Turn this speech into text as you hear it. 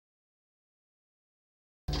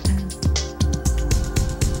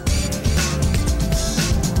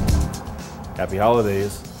Happy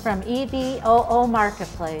holidays. From Evoo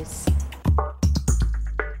Marketplace.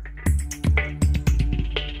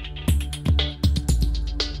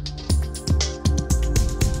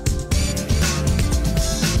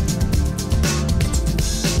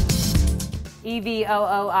 Evoo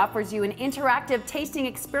offers you an interactive tasting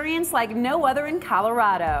experience like no other in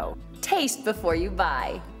Colorado. Taste before you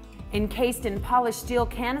buy. Encased in polished steel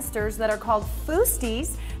canisters that are called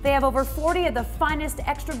Foosties, they have over 40 of the finest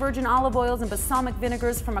extra virgin olive oils and balsamic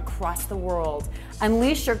vinegars from across the world.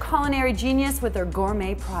 Unleash your culinary genius with their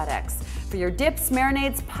gourmet products. For your dips,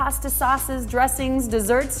 marinades, pasta sauces, dressings,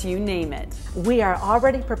 desserts, you name it. We are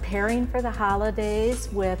already preparing for the holidays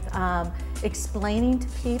with explaining to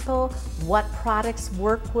people what products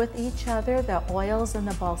work with each other, the oils and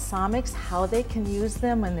the balsamics, how they can use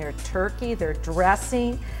them in their turkey, their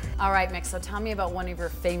dressing. All right, Mick, so tell me about one of your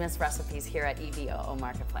famous recipes here at Evoo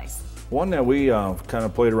Marketplace. One that we kind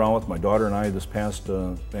of played around with, my daughter and I, this past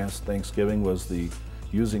Thanksgiving was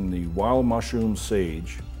using the wild mushroom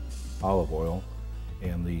sage olive oil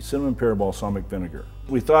and the cinnamon pear balsamic vinegar.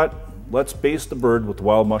 We thought, let's baste the bird with the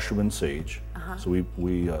wild mushroom and sage. So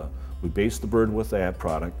we based the bird with that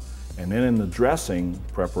product, and then in the dressing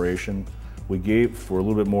preparation, we gave, for a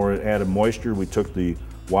little bit more added moisture, we took the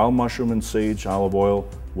wild mushroom and sage olive oil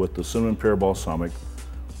with the cinnamon pear balsamic,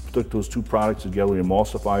 took those two products together, we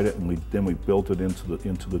emulsified it, and then we built it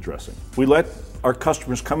into the dressing. We let our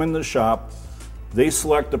customers come into the shop, they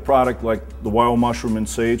select the product like the wild mushroom and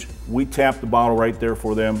sage, we tap the bottle right there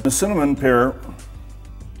for them. The cinnamon pear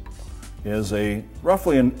is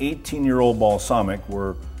roughly an 18-year-old balsamic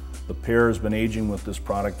where the pear has been aging with this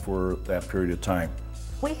product for that period of time.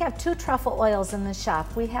 We have two truffle oils in the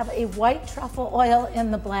shop. We have a white truffle oil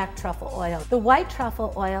and the black truffle oil. The white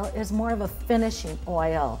truffle oil is more of a finishing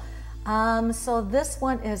oil. So this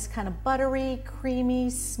one is kind of buttery, creamy,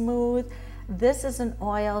 smooth. This is an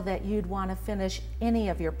oil that you'd want to finish any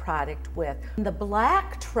of your product with. The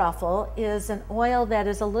black truffle is an oil that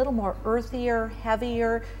is a little more earthier,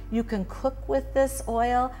 heavier. You can cook with this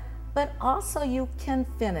oil, but also you can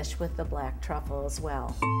finish with the black truffle as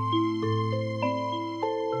well.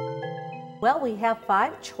 Well, we have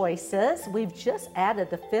 5 choices. We've just added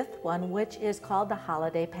the 5th one, which is called the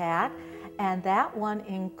Holiday Pack, and that one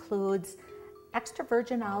includes extra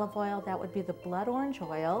virgin olive oil, that would be the blood orange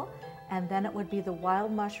oil, and then it would be the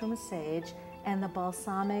wild mushroom sage, and the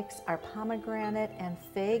balsamics are pomegranate and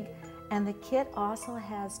fig. And the kit also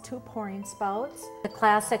has 2 pouring spouts. The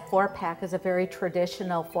classic 4-pack is a very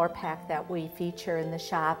traditional 4-pack that we feature in the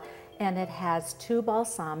shop, and it has 2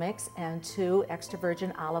 balsamics and 2 extra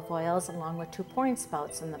virgin olive oils along with 2 pouring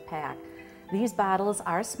spouts in the pack. These bottles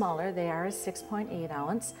are smaller, they are a 6.8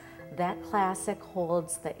 ounce. That classic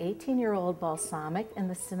holds the 18-year-old balsamic and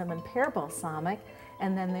the cinnamon pear balsamic,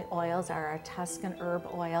 and then the oils are a Tuscan herb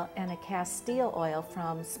oil and a Castile oil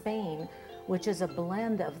from Spain, which is a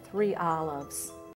blend of 3 olives.